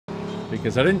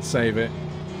Because I didn't save it.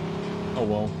 Oh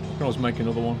well, I can always make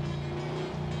another one.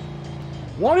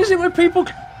 What is it with people...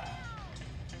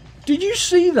 Did you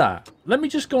see that? Let me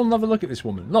just go and have a look at this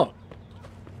woman. Look.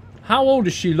 How old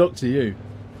does she look to you?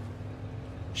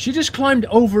 She just climbed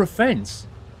over a fence.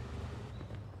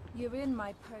 You're in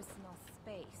my personal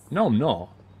space. No, I'm not.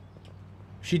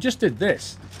 She just did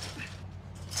this.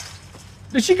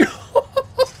 Did she go?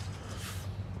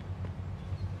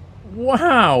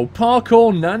 Wow,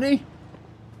 Parkour Nanny?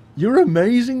 You're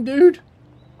amazing, dude.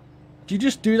 Do you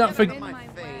just do that for...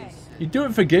 You do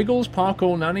it for giggles,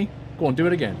 Parkour Nanny? Go on, do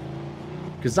it again.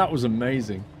 Because that was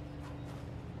amazing.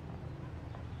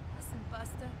 Listen,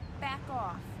 Buster, back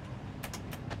off.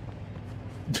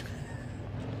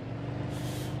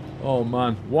 Oh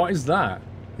man, what is that?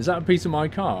 Is that a piece of my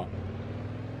car?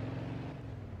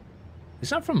 Is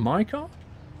that from my car?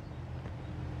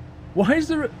 Why is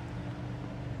there a...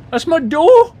 That's my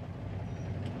door?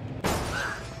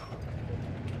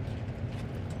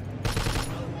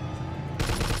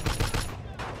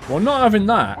 Well, I'm not having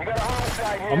that.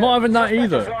 I'm not having that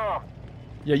either.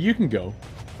 Yeah, you can go.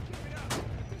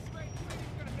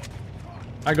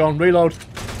 Hang on, reload.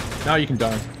 Now you can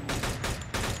die.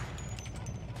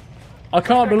 I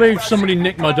can't believe somebody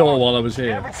nicked my door while I was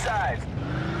here.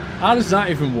 How does that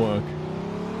even work?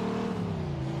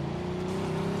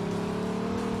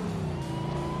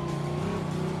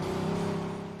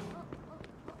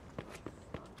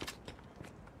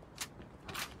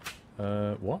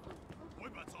 What?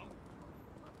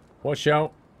 Watch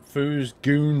out. Foo's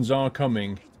goons are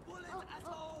coming.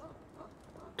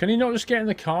 Can you not just get in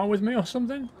the car with me or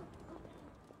something?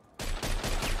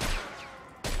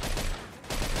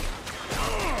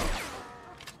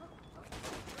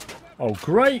 Oh,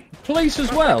 great. Police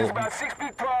as well. About 6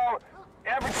 feet tall,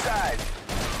 average size.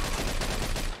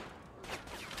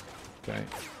 Okay.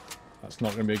 That's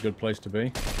not going to be a good place to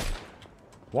be.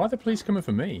 Why are the police coming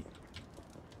for me?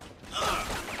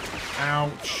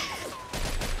 Ouch.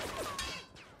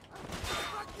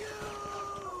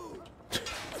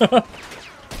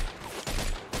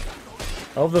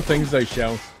 Of the things they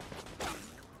shout.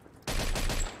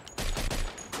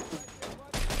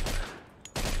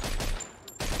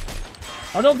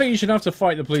 I don't think you should have to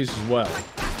fight the police as well.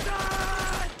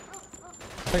 I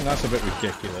think that's a bit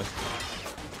ridiculous.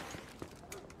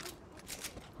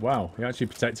 Wow, he actually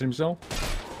protected himself.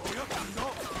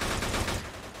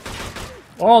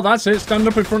 Oh, that's it. Stand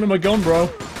up in front of my gun, bro.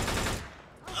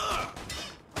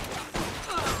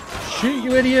 Shoot,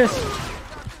 you idiot.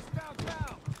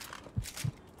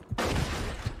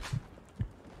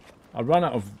 I ran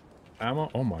out of ammo.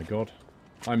 Oh my god.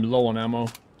 I'm low on ammo.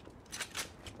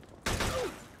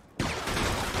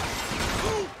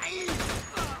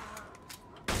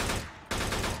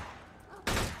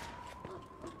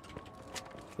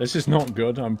 This is not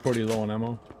good. I'm pretty low on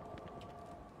ammo.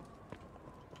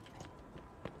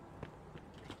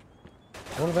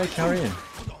 What are they carrying?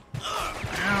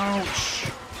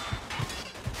 Ouch!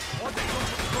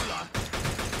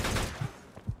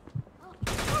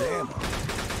 Damn.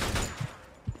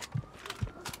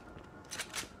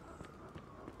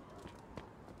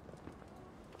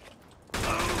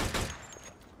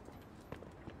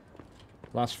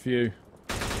 Last few.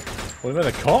 What are they,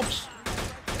 the cops?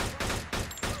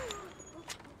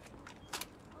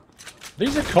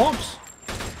 These are cops?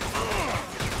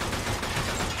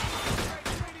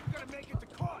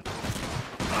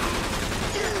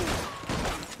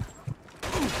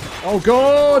 Oh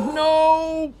god,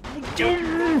 no!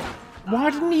 Why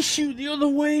didn't he shoot the other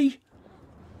way?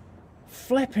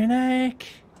 Flipping heck.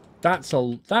 That's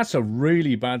a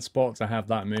really bad spot to have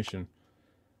that mission.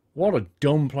 What a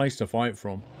dumb place to fight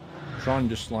from. Try and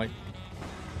just like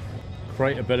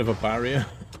create a bit of a barrier.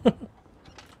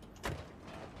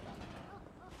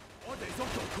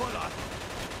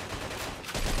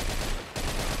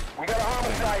 We got a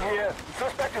homicide here.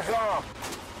 Suspect is armed.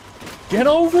 Get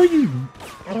over, you!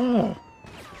 Ugh.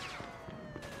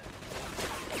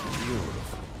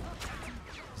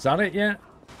 Is that it yet?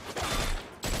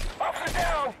 Officer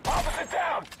down! Officer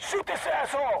down! Shoot this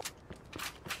asshole!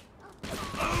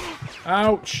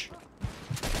 Ouch!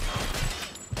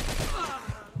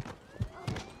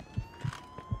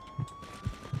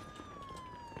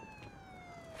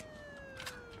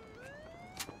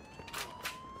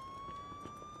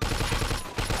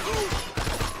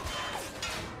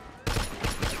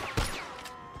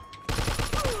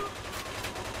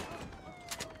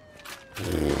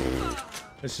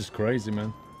 This is crazy,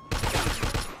 man.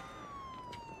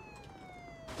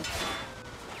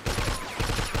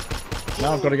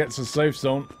 Now I've got to get to the safe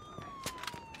zone.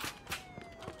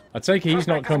 I take it he's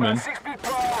not coming. 6 feet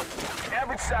tall,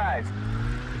 average size.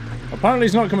 Apparently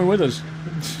he's not coming with us.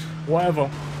 Whatever.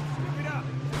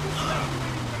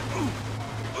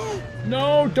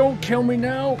 No, don't kill me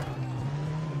now.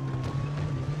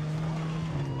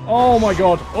 Oh my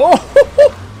god. Oh!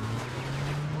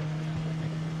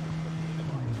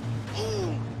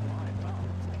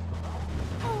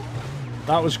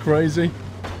 That was crazy.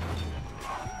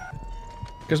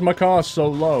 Because my car's so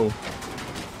low.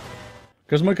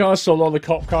 The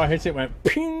cop car hit it, went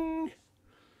ping.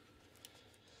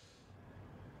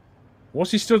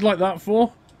 What's he stood like that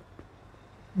for?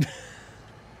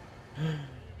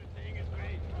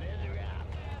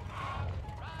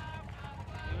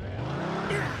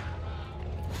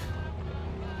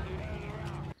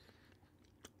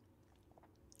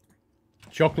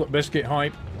 Chocolate biscuit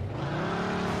hype.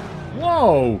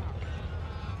 Whoa!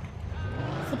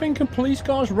 Flipping police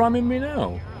cars ramming me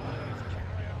now.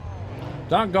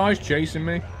 That guy's chasing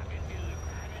me.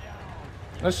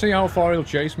 Let's see how far he'll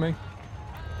chase me.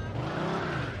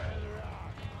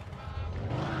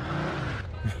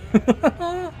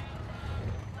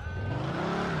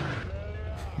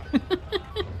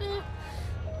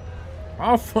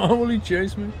 How far will he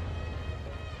chase me?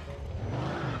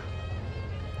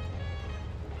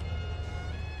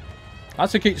 I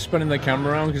have to keep spinning the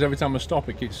camera around because every time I stop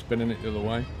it keeps spinning it the other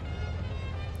way.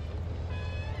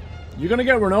 You're gonna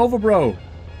get run over, bro.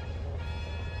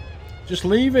 Just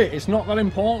leave it, it's not that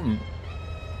important.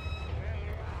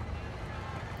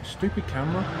 Stupid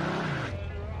camera.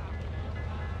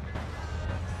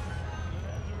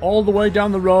 All the way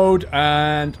down the road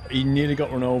and he nearly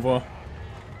got run over.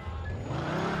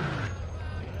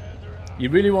 He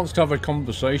really wants to have a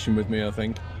conversation with me, I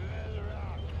think.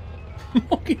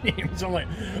 Look at him, it's on like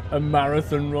a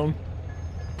marathon run.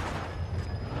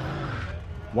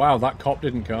 Wow, that cop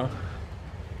didn't care.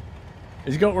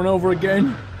 He's got run over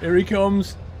again. Here he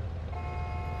comes.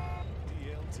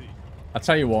 I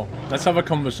tell you what, let's have a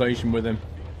conversation with him.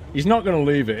 He's not going to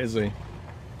leave it, is he?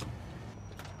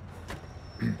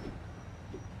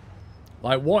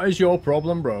 Like, what is your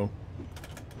problem, bro?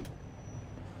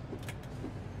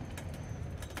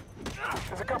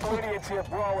 There's a couple idiots here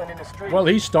brawling in the street. Well,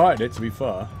 he started it, to be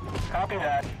fair. Copy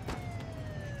that.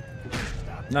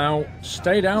 Now,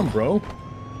 stay down, bro.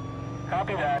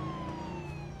 Copy that.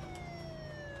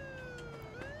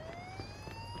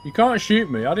 You can't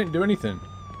shoot me. I didn't do anything.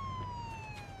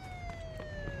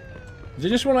 Does he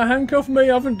just want to handcuff me?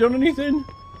 I haven't done anything.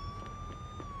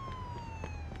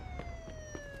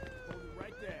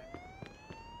 Right there.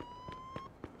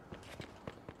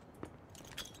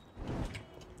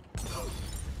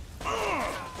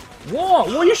 What?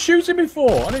 What are you shooting me for?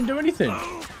 I didn't do anything.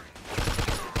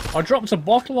 I dropped a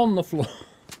bottle on the floor.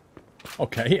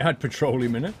 Okay, it had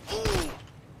petroleum in it.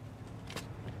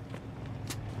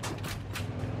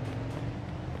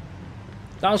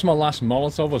 That was my last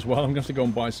Molotov as well. I'm going to have to go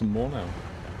and buy some more now.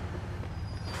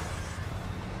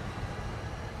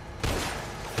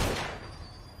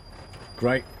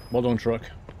 Great. Well done, truck.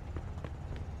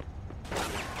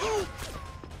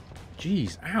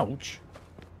 Jeez, ouch.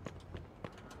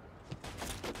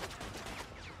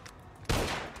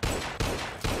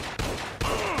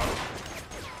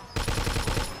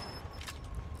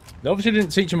 They obviously didn't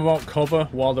teach them about cover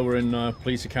while they were in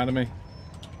police academy.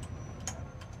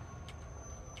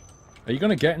 Are you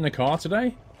going to get in the car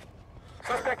today?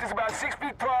 Suspect is about 6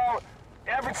 feet tall,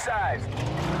 average size.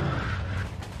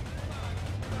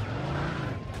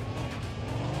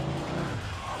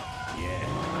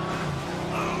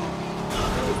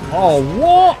 Oh,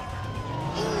 what?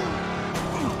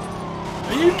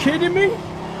 Are you kidding me?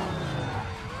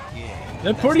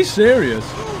 They're pretty serious.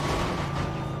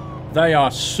 They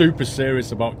are super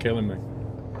serious about killing me.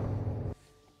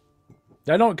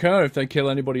 They don't care if they kill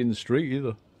anybody in the street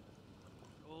either.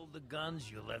 All the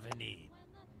guns you'll ever need.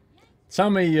 Tell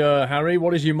me, Harry,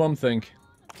 what does your mum think?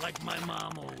 Like my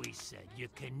mom always said, you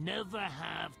can never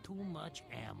have too much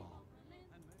ammo.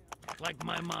 Like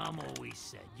my mom always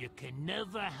said, you can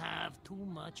never have too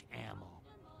much ammo.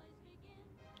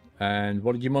 And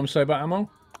what did your mum say about ammo?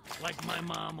 Like my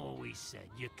mom always said,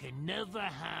 you can never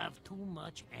have too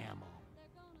much ammo.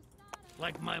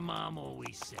 Like my mom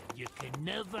always said, you can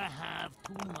never have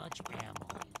too much ammo.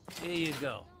 Here you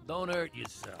go. Don't hurt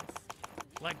yourself.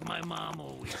 Like my mom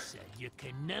always said, you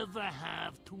can never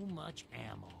have too much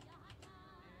ammo.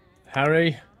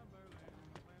 Harry,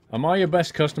 am I your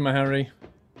best customer, Harry?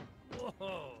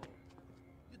 Whoa!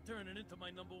 You're turning into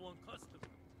my #1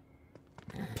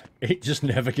 customer. It just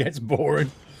never gets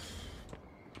boring.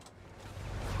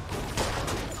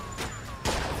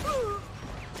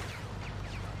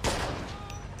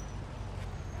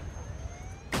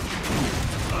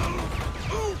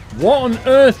 What on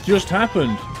earth just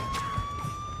happened?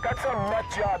 Got some nut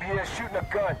job here shooting a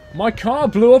gun. My car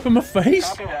blew up in my face?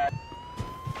 Copy that.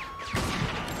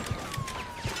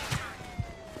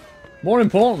 More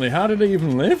importantly, how did he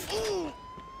even live?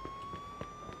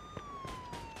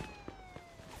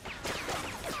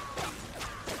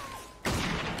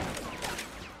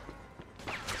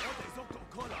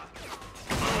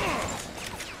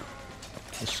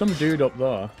 There's some dude up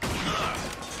there.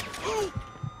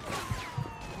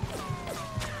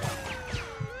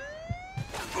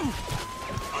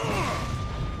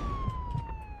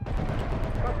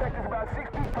 Suspect is about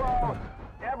 6 feet tall,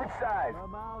 average size.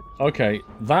 Okay,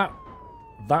 that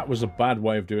was a bad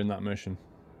way of doing that mission.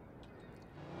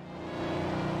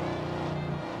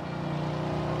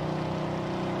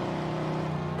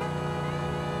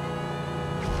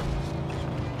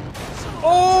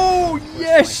 Oh,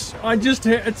 yes! I just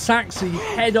hit a taxi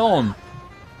head on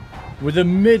with a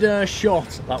mid-air shot.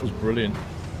 That was brilliant.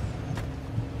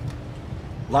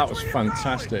 That was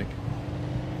fantastic.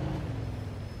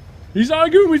 He's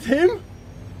arguing with him?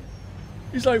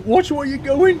 He's like, watch where you're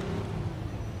going.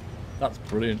 That's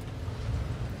brilliant.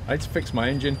 I need to fix my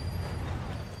engine.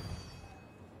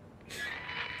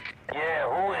 Yeah,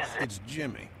 who is it? It's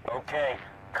Jimmy. Okay,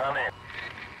 come in.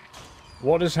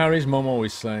 What does Harry's mum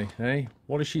always say, eh?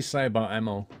 What does she say about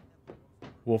Emmo?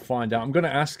 We'll find out. I'm gonna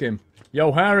ask him.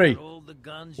 Yo, Harry!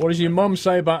 What does your mum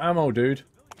say about ammo, dude?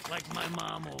 Like my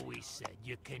mom always said,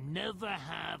 you can never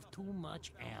have too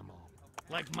much ammo.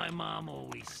 Like my mom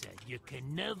always said, you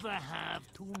can never have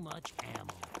too much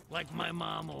ammo. Like my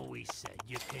mom always said,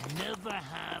 you can never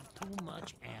have too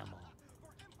much ammo.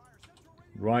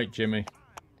 Right, Jimmy.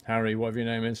 Harry, whatever your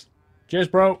name is. Cheers,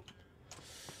 bro!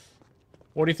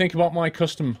 What do you think about my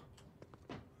custom?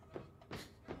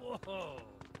 Whoa!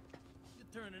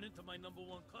 You're turning into my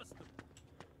 #1 customer.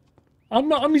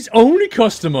 I'm his only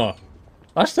customer!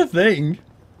 That's the thing.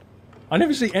 I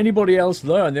never see anybody else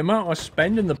there, and the amount I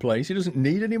spend in the place, he doesn't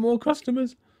need any more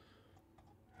customers.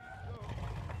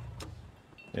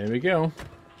 There we go.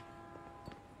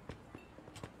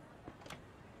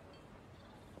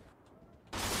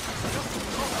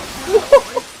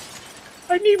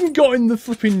 I hadn't even got in the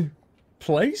flipping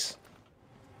place.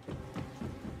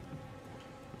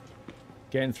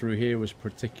 Getting through here was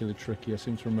particularly tricky, I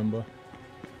seem to remember.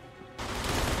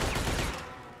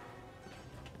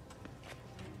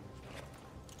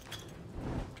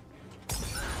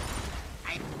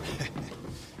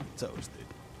 Toasted.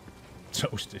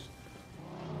 Toasted.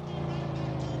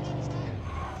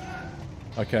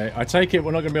 Okay, I take it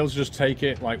we're not going to be able to just take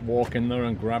it, like walk in there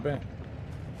and grab it.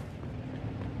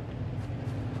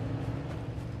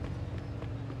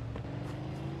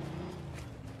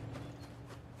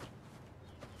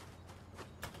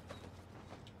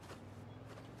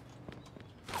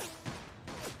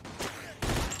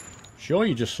 Sure,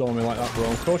 you just saw me like that, bro.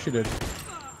 Of course you did.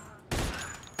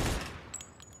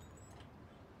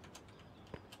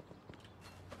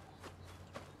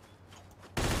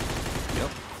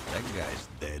 Yep, that guy's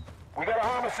dead. We got a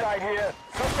homicide here.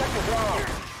 Suspect is armed.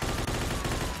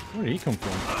 Where did he come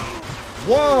from?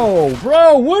 Whoa,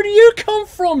 bro, where do you come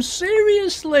from?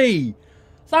 Seriously?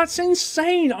 That's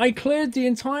insane. I cleared the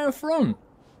entire front.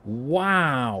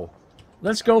 Wow.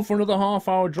 Let's go for another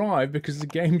half-hour drive because the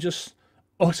game just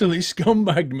utterly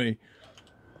scumbagged me.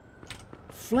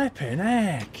 Flippin'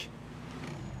 heck.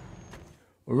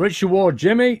 Rich Award,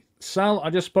 Jimmy. Sal,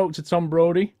 I just spoke to Tam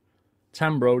Brody.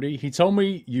 He told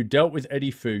me you dealt with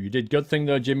Eddie Fu. You did good thing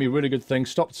there, Jimmy. Really good thing.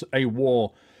 Stopped a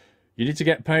war. You need to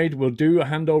get paid. We'll do a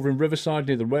handover in Riverside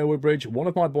near the railway bridge. One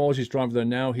of my boys is driving there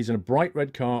now. He's in a bright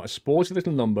red car, a sporty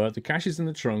little number. The cash is in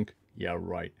the trunk. Yeah,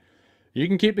 right. You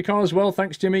can keep the car as well.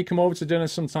 Thanks, Jimmy. Come over to dinner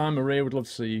sometime. Maria would love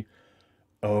to see you.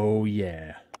 Oh,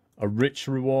 yeah. A rich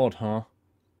reward, huh?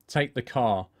 Take the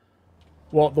car.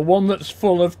 What, the one that's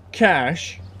full of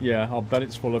cash? Yeah, I'll bet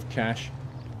it's full of cash.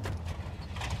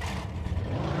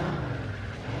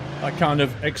 That kind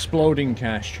of exploding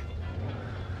cash.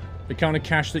 The kind of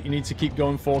cash that you need to keep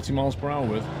going 40 miles per hour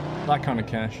with. That kind of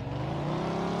cash.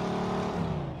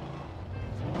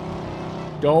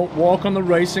 Don't walk on the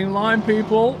racing line,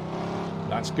 people.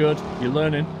 That's good. You're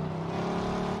learning.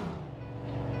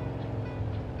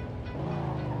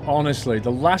 Honestly,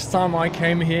 the last time I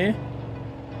came here,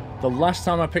 the last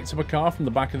time I picked up a car from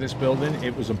the back of this building,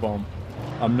 it was a bomb.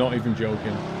 I'm not even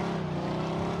joking.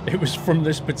 It was from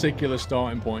this particular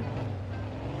starting point.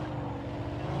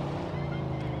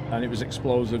 And it was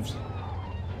explosives.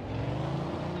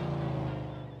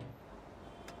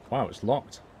 Wow, it's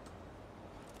locked.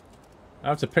 I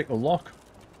have to pick the lock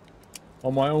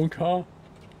on my own car.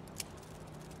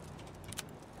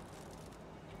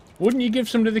 Wouldn't you give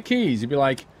somebody the keys? You'd be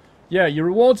like, yeah, your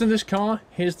reward's in this car,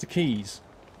 here's the keys.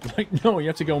 Like, no, you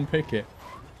have to go and pick it.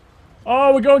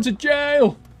 Oh, we're going to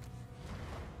jail!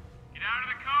 Get out of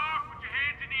the car, put your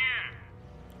hands in the air.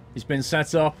 He's been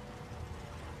set up.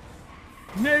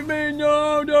 Nick me,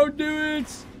 no, don't do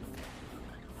it!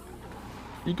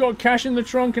 You got cash in the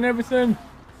trunk and everything.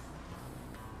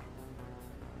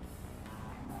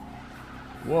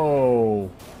 Whoa.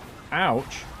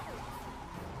 Ouch.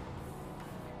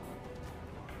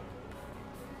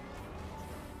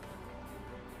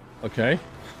 Okay.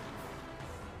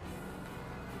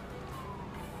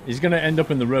 He's gonna end up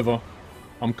in the river.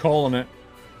 I'm calling it.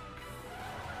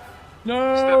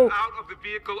 No! Step out of the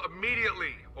vehicle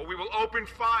immediately, or we will open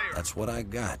fire. That's what I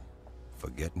got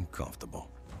for getting comfortable.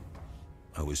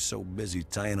 I was so busy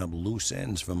tying up loose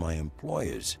ends for my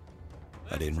employers,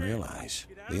 I didn't realize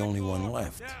the only one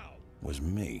left was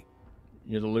me.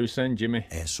 You're the loose end, Jimmy.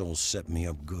 Assholes set me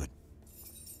up good.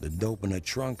 The dope in the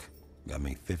trunk got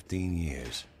me 15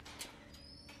 years.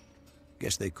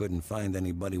 Guess they couldn't find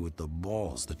anybody with the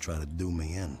balls to try to do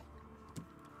me in.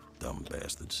 Dumb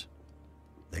bastards.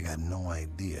 They got no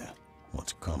idea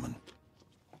what's coming.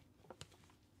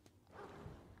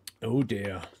 Oh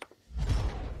dear.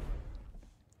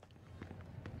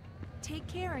 Take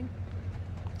care and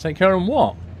Take care of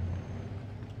what?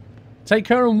 Take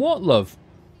care of what, love?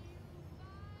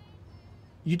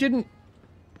 You didn't...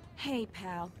 hey,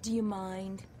 pal, do you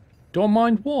mind? Do I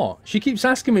mind what? She keeps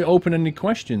asking me open-ended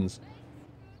questions.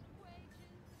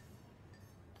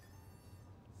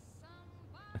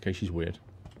 Okay, she's weird.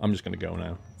 I'm just gonna go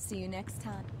now. See you next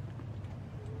time.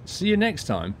 See you next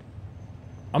time.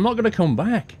 I'm not gonna come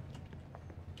back.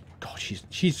 God, she's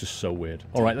just so weird.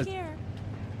 All right, let's... Care.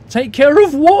 Take care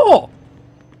of what?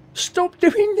 Stop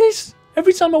doing this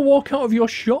every time I walk out of your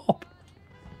shop.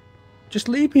 Just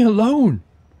leave me alone.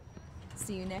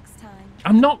 See you next time.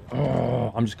 I'm not...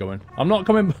 Oh, I'm just going. I'm not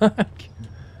coming back.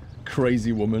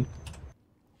 Crazy woman.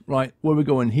 Right, where are we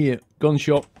going? Here. Gun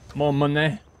shop. More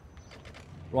money.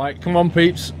 Right, come on,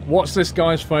 peeps. What's this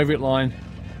guy's favourite line?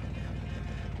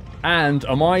 And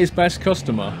am I his best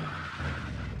customer?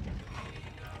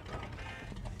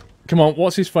 Come on,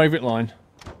 what's his favourite line?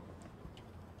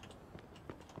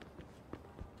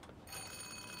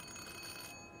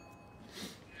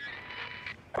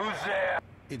 Who's there?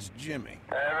 It's Jimmy.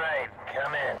 All right,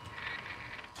 come in.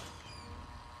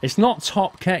 It's not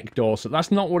Top Keck, Dorset.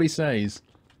 That's not what he says.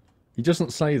 He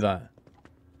doesn't say that.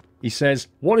 He says,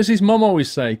 what does his mum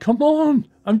always say? Come on,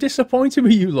 I'm disappointed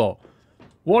with you lot.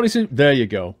 What is it? There you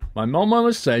go. My mum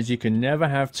always says you can never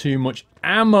have too much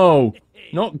ammo.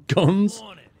 Not guns.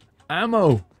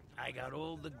 Ammo. I got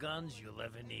all the guns you'll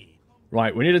ever need.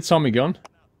 Right, we need a Tommy gun.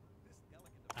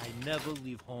 I never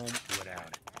leave home without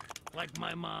it. Like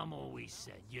my mom always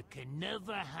said, you can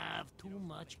never have too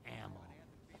much ammo.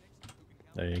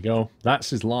 There you go. That's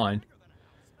his line.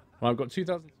 Well, I've got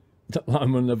 2,000. That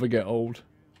line will never get old.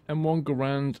 M1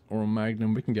 Garand or a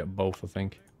Magnum. We can get both, I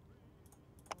think.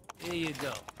 Here you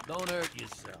go. Don't hurt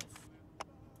yourself.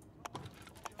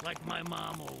 Like my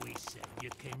mom always said, you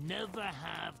can never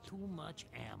have too much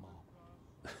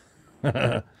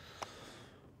ammo.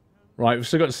 Right, we've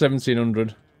still got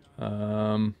 1,700.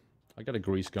 I got a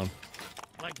grease gun.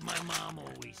 Like my mom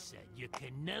always said, you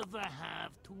can never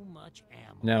have too much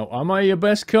ammo. Now, am I your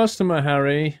best customer,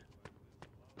 Harry?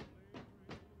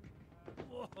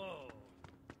 Whoa.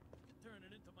 Turn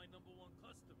it into my #1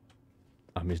 customer.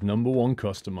 I'm his #1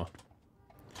 customer.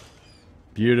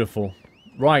 Beautiful.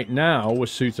 Right, now we're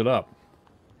suited up.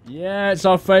 Yeah, it's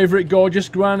our favourite gorgeous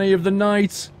granny of the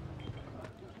night.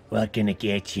 What can I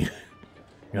get you?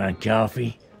 You want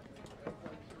coffee?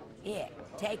 Here,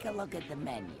 take a look at the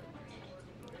menu.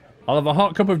 I'll have a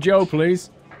hot cup of joe, please.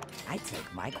 I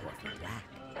take my coffee black,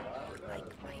 like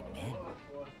my men.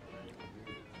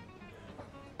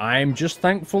 I'm just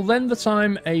thankful then that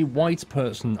I'm a white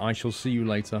person. I shall see you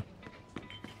later.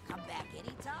 Come back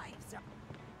anytime, sir.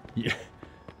 Yeah.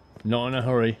 Not in a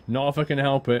hurry. Not if I can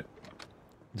help it.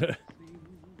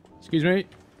 Excuse me.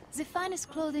 The finest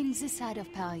clothing this side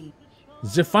of Paris.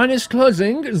 The finest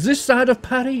clothing this side of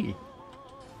Paris.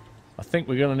 I think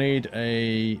we're gonna need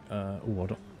a.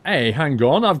 Hey, hang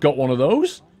on! I've got one of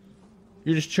those.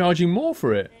 You're just charging more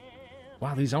for it.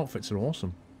 Wow, these outfits are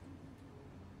awesome.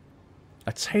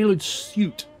 A tailored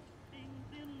suit.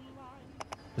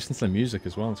 Listen to the music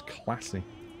as well. It's classy.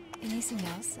 Anything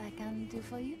else I can do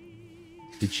for you?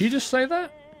 Did she just say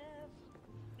that?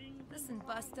 Listen,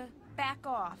 Buster, back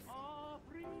off.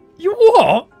 You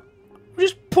what? We're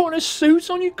just putting a suit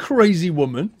on, you crazy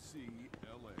woman.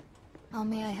 How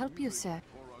may I help you, sir?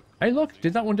 Hey, look,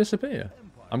 did that one disappear?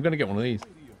 I'm gonna get one of these.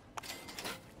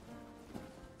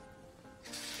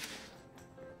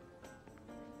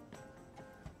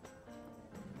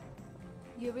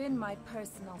 You're in my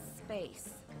personal space.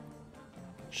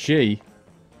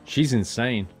 She's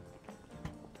insane.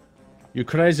 You're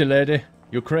crazy, lady.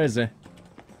 You're crazy.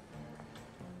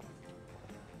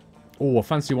 Oh, I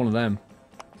fancy one of them.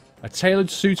 A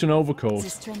tailored suit and overcoat.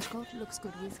 This trench coat looks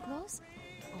good with clothes.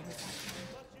 Or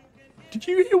without. Did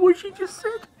you hear what she just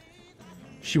said?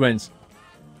 She went,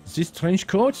 this trench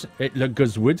coat, it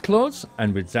goes with clothes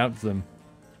and without them.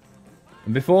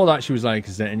 And before that, she was like,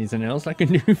 is there anything else I can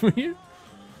do for you?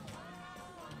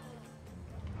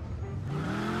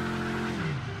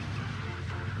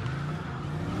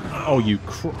 Oh, you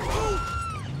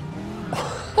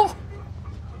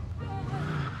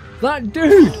That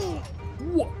dude!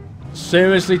 What?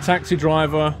 Seriously, taxi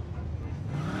driver?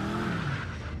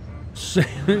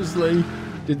 Seriously?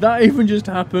 Did that even just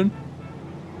happen?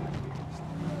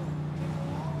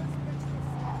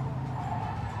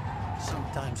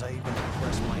 Sometimes I even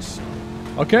impress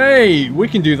myself. Okay, we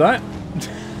can do that.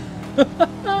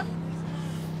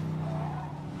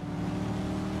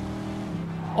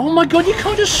 Oh my god, you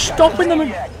can't just stop in them.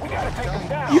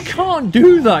 You can't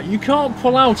do that. You can't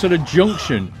pull out at a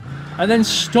junction and then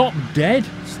stop dead.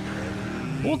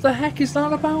 What the heck is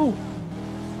that about?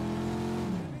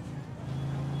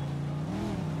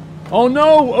 Oh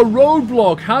no, a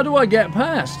roadblock. How do I get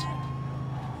past?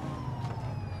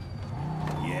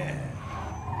 Yeah.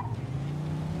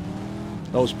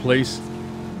 Those police,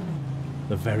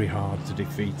 they're very hard to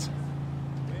defeat.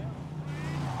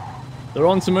 They're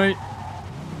on to me.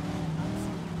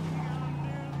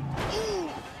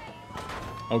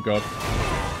 Oh god.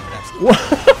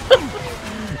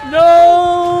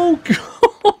 No!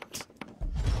 God!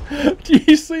 Do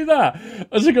you see that?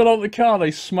 As I got out of the car,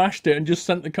 they smashed it and just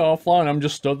sent the car flying. I'm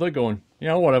just stood there going,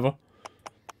 yeah, whatever.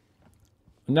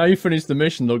 And now you finish the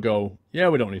mission, they'll go, yeah,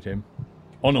 we don't need him.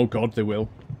 Oh no, god, they will.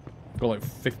 I've got like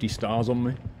 50 stars on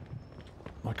me.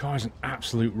 My car is an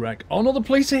absolute wreck. Oh no, the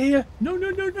police are here! No,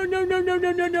 no, no, no, no, no, no,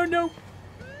 no, no, no, no!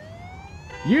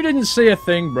 You didn't see a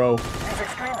thing, bro. Use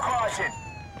extreme caution.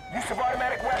 Use of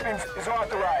automatic weapons is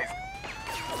authorized.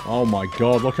 Oh my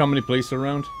god, look how many police are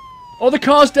around. Oh, the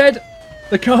car's dead!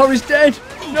 The car is dead!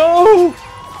 No!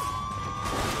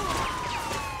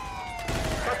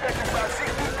 Suspect is about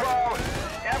 6 feet tall,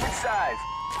 average size.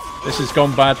 This has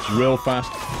gone bad real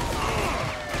fast.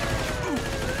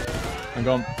 Hang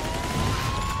on.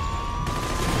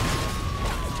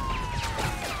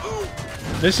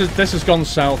 This has gone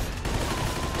south.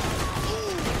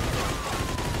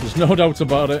 There's no doubt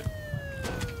about it.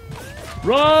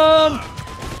 Run!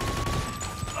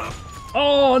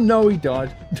 Oh no, he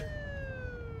died.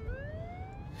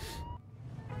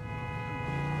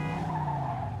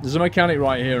 There's a mechanic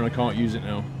right here and I can't use it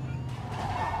now.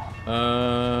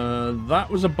 That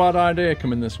was a bad idea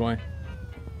coming this way.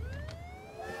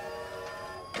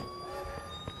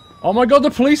 Oh my god,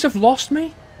 the police have lost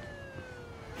me?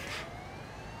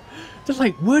 They're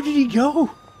like, where did he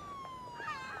go?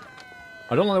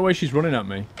 I don't like the way she's running at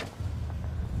me.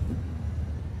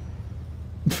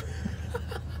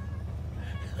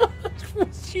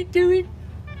 What's she doing?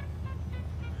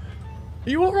 Are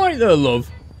you alright there, love?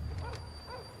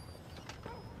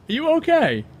 Are you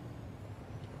okay?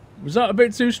 Was that a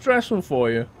bit too stressful for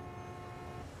you?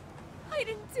 I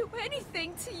didn't do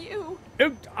anything to you.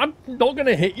 I'm not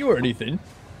gonna hit you or anything.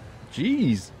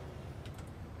 Jeez.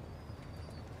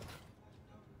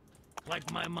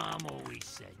 Like my mom always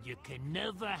said, you can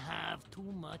never have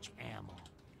too much ammo.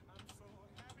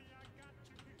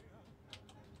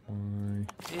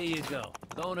 Here you go.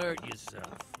 Don't hurt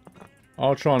yourself.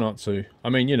 I'll try not to. I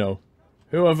mean, you know,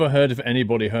 who ever heard of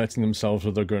anybody hurting themselves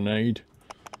with a grenade?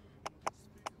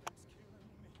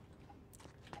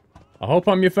 I hope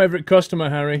I'm your favourite customer,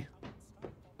 Harry.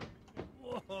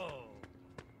 Whoa.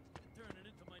 Turning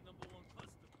into my #1 customer.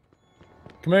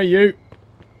 Come here, you.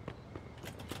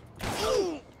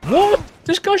 What?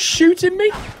 This guy's shooting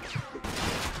me?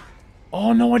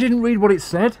 Oh no, I didn't read what it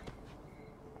said.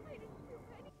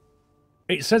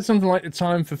 It said something like the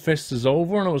time for fists is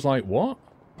over, and I was like, what?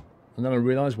 And then I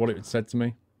realised what it had said to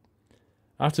me.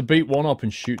 I have to beat one up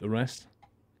and shoot the rest.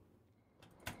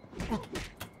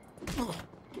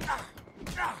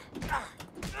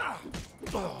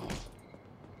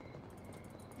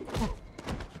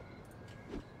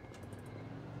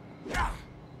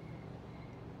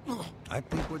 I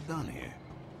think we're done here.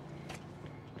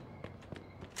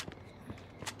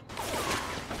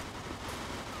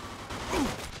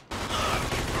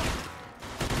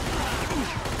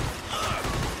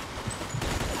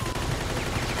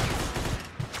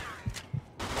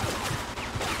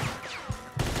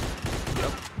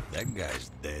 Yep, that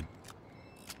guy's dead.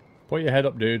 Put your head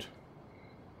up, dude.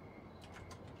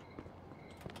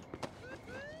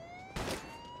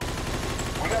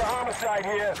 inside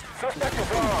here. Suspect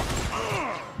is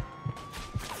armed.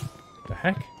 The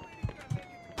heck?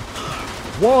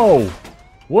 Whoa!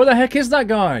 Where the heck is that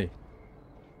guy?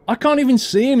 I can't even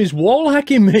see him. He's wall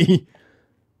hacking me.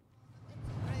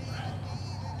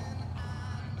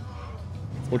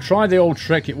 We'll try the old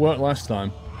trick. It worked last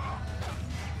time.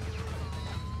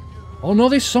 Oh no,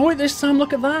 they saw it this time.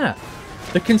 Look at that.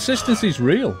 The consistency's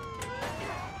real.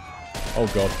 Oh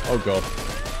god. Oh god.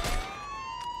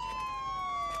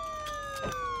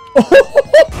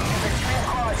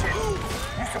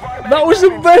 That was the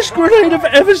best grenade I've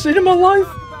ever seen in my life.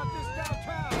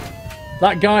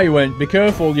 That guy went, be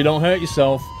careful, you don't hurt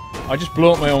yourself. I just blew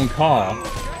up my own car.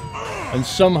 And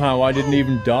somehow I didn't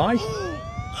even die.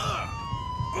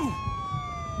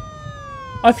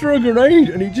 I threw a grenade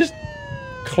and he just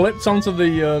clipped onto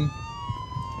the...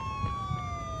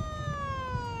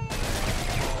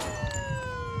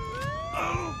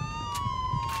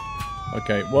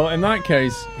 Okay, well in that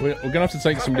case, we're gonna have to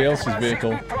take somebody else's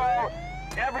vehicle.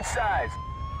 Average size.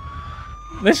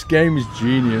 This game is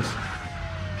genius.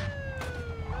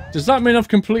 Does that mean I've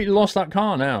completely lost that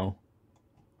car now?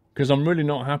 Because I'm really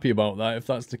not happy about that if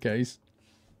that's the case.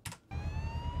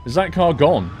 Is that car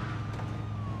gone?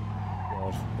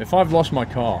 God. If I've lost my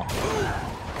car...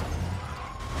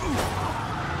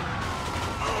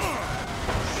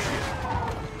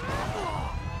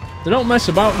 They don't mess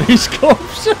about, these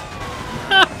cops.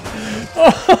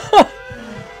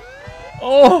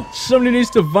 Oh, somebody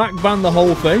needs to vac ban the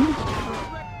whole thing.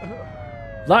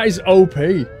 That is OP.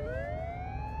 At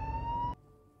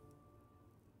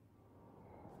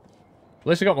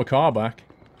least I got my car back.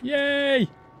 Yay!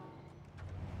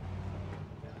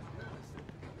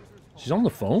 She's on the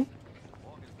phone?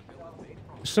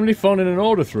 Is somebody phoning an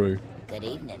order through? Good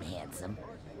evening, handsome.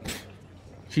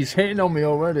 She's hitting on me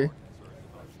already.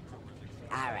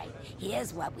 Alright,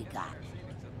 here's what we got.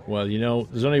 Well, you know,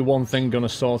 there's only one thing gonna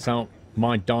sort out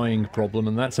my dying problem,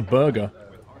 and that's a burger.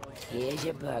 Here's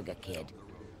your burger, kid.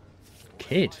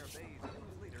 Kid?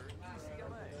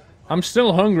 I'm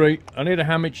still hungry. I need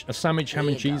a sandwich, ham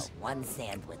and cheese. Go. One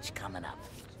sandwich coming up.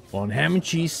 One ham and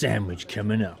cheese sandwich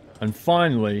coming up. And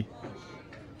finally,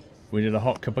 we need a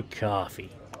hot cup of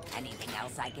coffee. Anything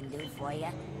else I can do for you?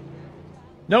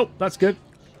 Nope, that's good.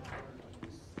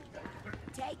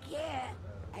 Take care,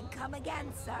 and come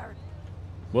again, sir.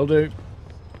 Will do.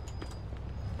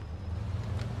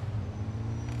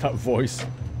 That voice.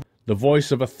 The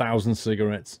voice of 1,000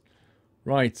 cigarettes.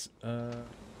 Right.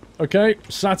 Okay,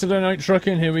 Saturday night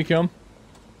trucking, here we come.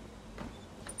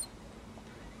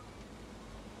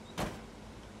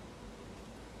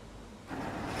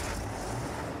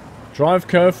 Drive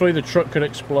carefully, the truck could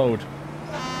explode.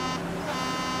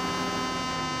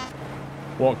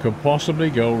 What could possibly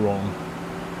go wrong?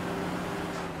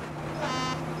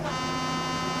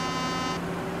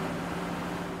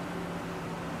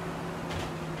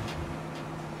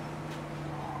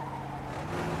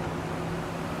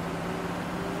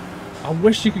 I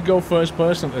wish you could go first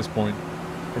person at this point.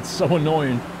 It's so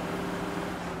annoying.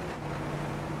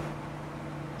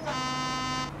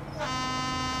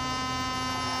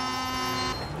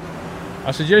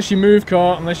 I suggest you move,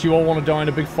 car, unless you all want to die in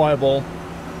a big fireball.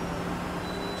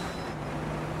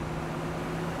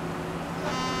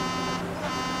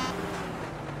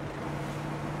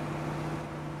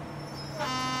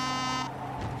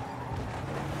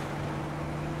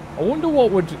 I wonder what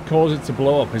would cause it to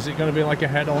blow up. Is it going to be like a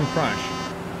head-on crash?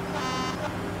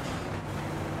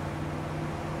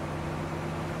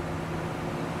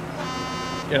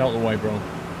 Get out of the way, bro.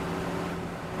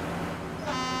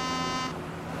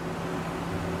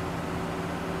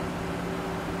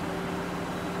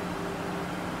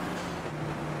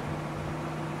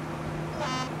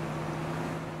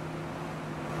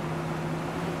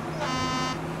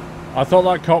 I thought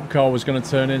that cop car was going to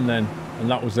turn in then. And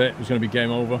that was it. It was going to be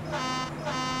game over.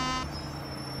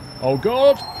 Oh,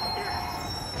 God!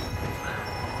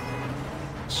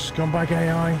 Scumbag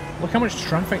AI. Look how much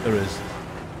traffic there is.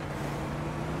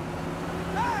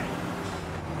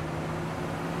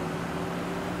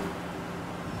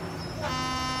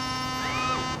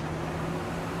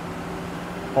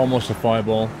 Almost a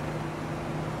fireball.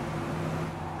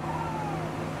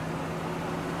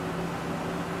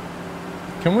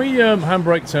 Can we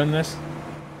handbrake turn this?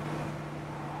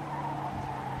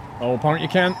 Oh, apparently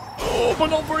you can. Oh,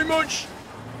 but not very much.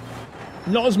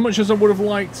 Not as much as I would have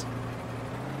liked.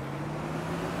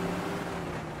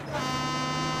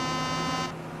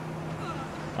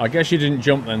 I guess you didn't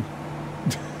jump then.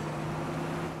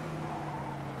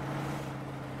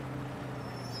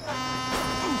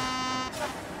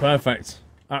 Perfect.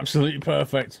 Absolutely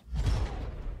perfect.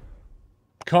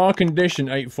 Car condition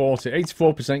 840.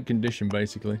 84% condition,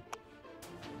 basically.